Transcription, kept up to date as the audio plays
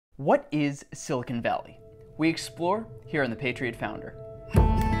What is Silicon Valley? We explore here on The Patriot Founder.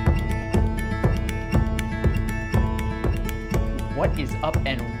 What is up,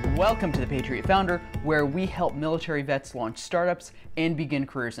 and welcome to The Patriot Founder, where we help military vets launch startups and begin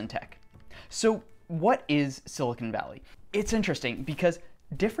careers in tech. So what is Silicon Valley? It's interesting because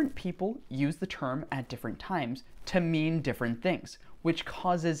different people use the term at different times to mean different things, which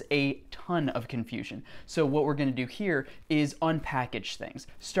causes a ton of confusion. So what we're going to do here is unpackage things,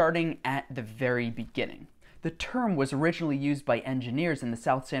 starting at the very beginning. The term was originally used by engineers in the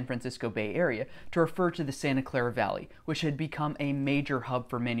South San Francisco Bay Area to refer to the Santa Clara Valley, which had become a major hub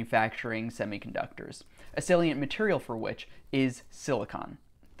for manufacturing semiconductors, a salient material for which is silicon.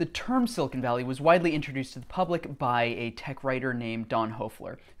 The term Silicon Valley was widely introduced to the public by a tech writer named Don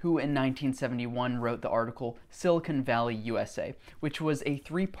Hoefler, who in 1971 wrote the article Silicon Valley, USA, which was a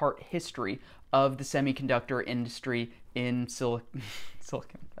three-part history of the semiconductor industry in Silicon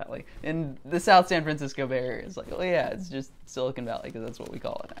Valley, in the South San Francisco Bay Area. It's like, oh yeah, it's just Silicon Valley because that's what we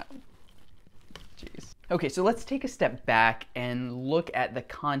call it now. Jeez. Okay, so let's take a step back and look at the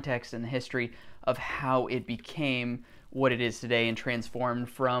context and the history of how it became what it is today and transformed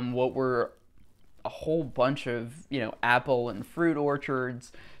from what were a whole bunch of, apple and fruit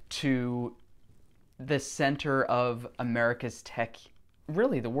orchards to the center of America's tech,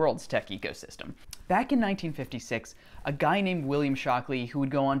 really the world's tech ecosystem. Back in 1956, a guy named William Shockley, who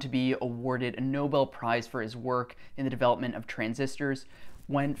would go on to be awarded a Nobel Prize for his work in the development of transistors,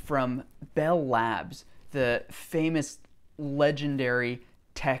 went from Bell Labs, the famous legendary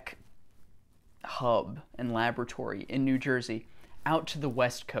tech hub and laboratory in New Jersey, out to the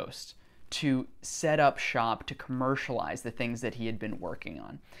West Coast to set up shop to commercialize the things that he had been working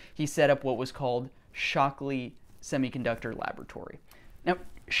on. He set up what was called Shockley Semiconductor Laboratory. Now,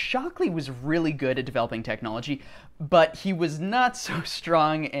 Shockley was really good at developing technology, but he was not so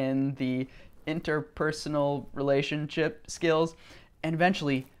strong in the interpersonal relationship skills, and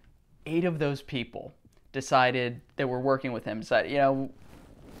eventually 8 of those people decided that were working with him, decided,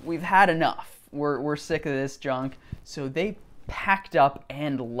 we've had enough. We're sick of this junk. So they packed up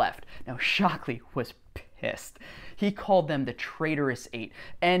and left. Now, Shockley was pissed. He called them the traitorous 8.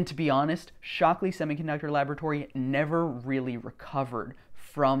 And to be honest, Shockley Semiconductor Laboratory never really recovered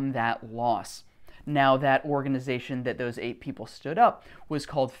from that loss. Now, that organization that those 8 people stood up was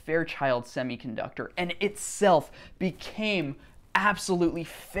called Fairchild Semiconductor, and itself became absolutely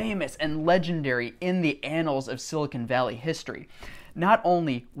famous and legendary in the annals of Silicon Valley history. Not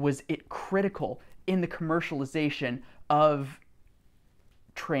only was it critical in the commercialization of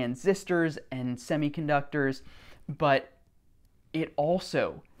transistors and semiconductors, but it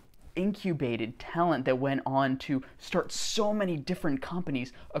also incubated talent that went on to start so many different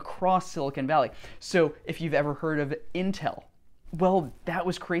companies across Silicon Valley. So if you've ever heard of Intel, well, that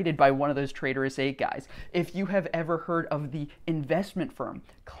was created by one of those traitorous 8 guys. If you have ever heard of the investment firm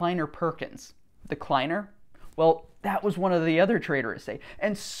Kleiner Perkins, the Kleiner, well, that was one of the other traitorous 8.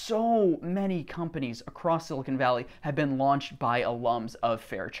 And so many companies across Silicon Valley have been launched by alums of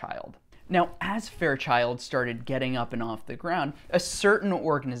Fairchild. Now, as Fairchild started getting up and off the ground, a certain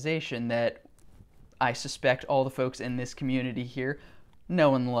organization that I suspect all the folks in this community here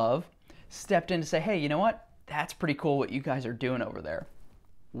know and love stepped in to say, hey, you know what? That's pretty cool what you guys are doing over there.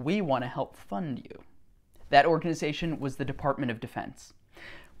 We want to help fund you. That organization was the Department of Defense.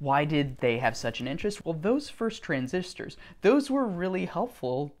 Why did they have such an interest? Well, those first transistors, those were really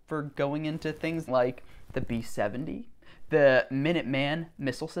helpful for going into things like the B-70, the Minuteman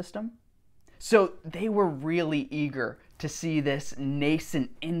missile system. So they were really eager to see this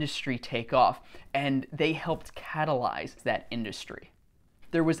nascent industry take off, and they helped catalyze that industry.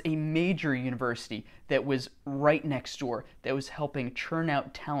 There was a major university that was right next door that was helping churn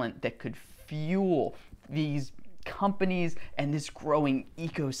out talent that could fuel these companies and this growing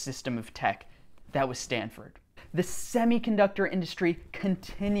ecosystem of tech. That was Stanford. The semiconductor industry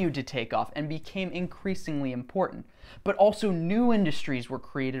continued to take off and became increasingly important, but also new industries were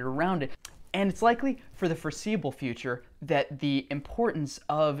created around it. And it's likely for the foreseeable future that the importance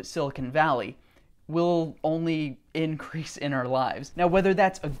of Silicon Valley will only increase in our lives. Now, whether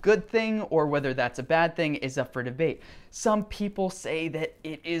that's a good thing or whether that's a bad thing is up for debate. Some people say that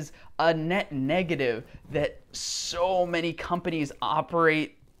it is a net negative that so many companies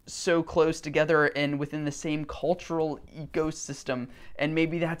operate so close together and within the same cultural ecosystem, and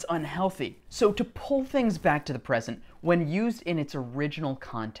maybe that's unhealthy. So to pull things back to the present, when used in its original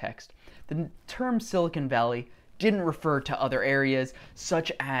context, the term Silicon Valley didn't refer to other areas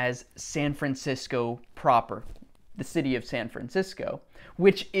such as San Francisco proper, the city of San Francisco,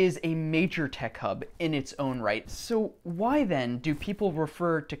 which is a major tech hub in its own right. So why then do people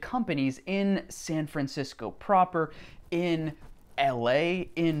refer to companies in San Francisco proper, in LA,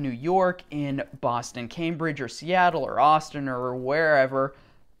 in New York, in Boston, Cambridge, or Seattle, or Austin, or wherever,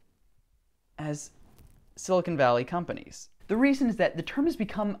 as Silicon Valley companies? The reason is that the term has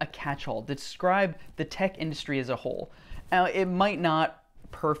become a catch-all to describe the tech industry as a whole. Now, it might not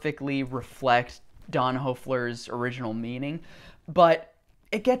perfectly reflect Don Hoefler's original meaning, but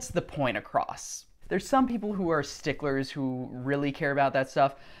it gets the point across. There's some people who are sticklers who really care about that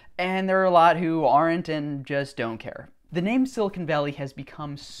stuff, and there are a lot who aren't and just don't care. The name Silicon Valley has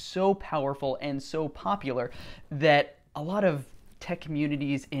become so powerful and so popular that a lot of tech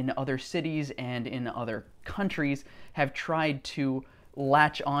communities in other cities and in other countries have tried to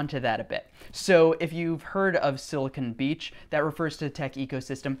latch onto that a bit. So if you've heard of Silicon Beach, that refers to the tech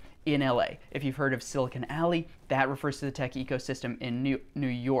ecosystem in LA. If you've heard of Silicon Alley, that refers to the tech ecosystem in New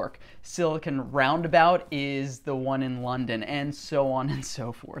York. Silicon Roundabout is the one in London, and so on and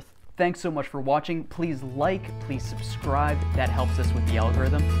so forth. Thanks so much for watching. Please like, please subscribe. That helps us with the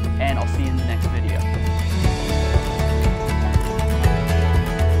algorithm, and I'll see you in the next video.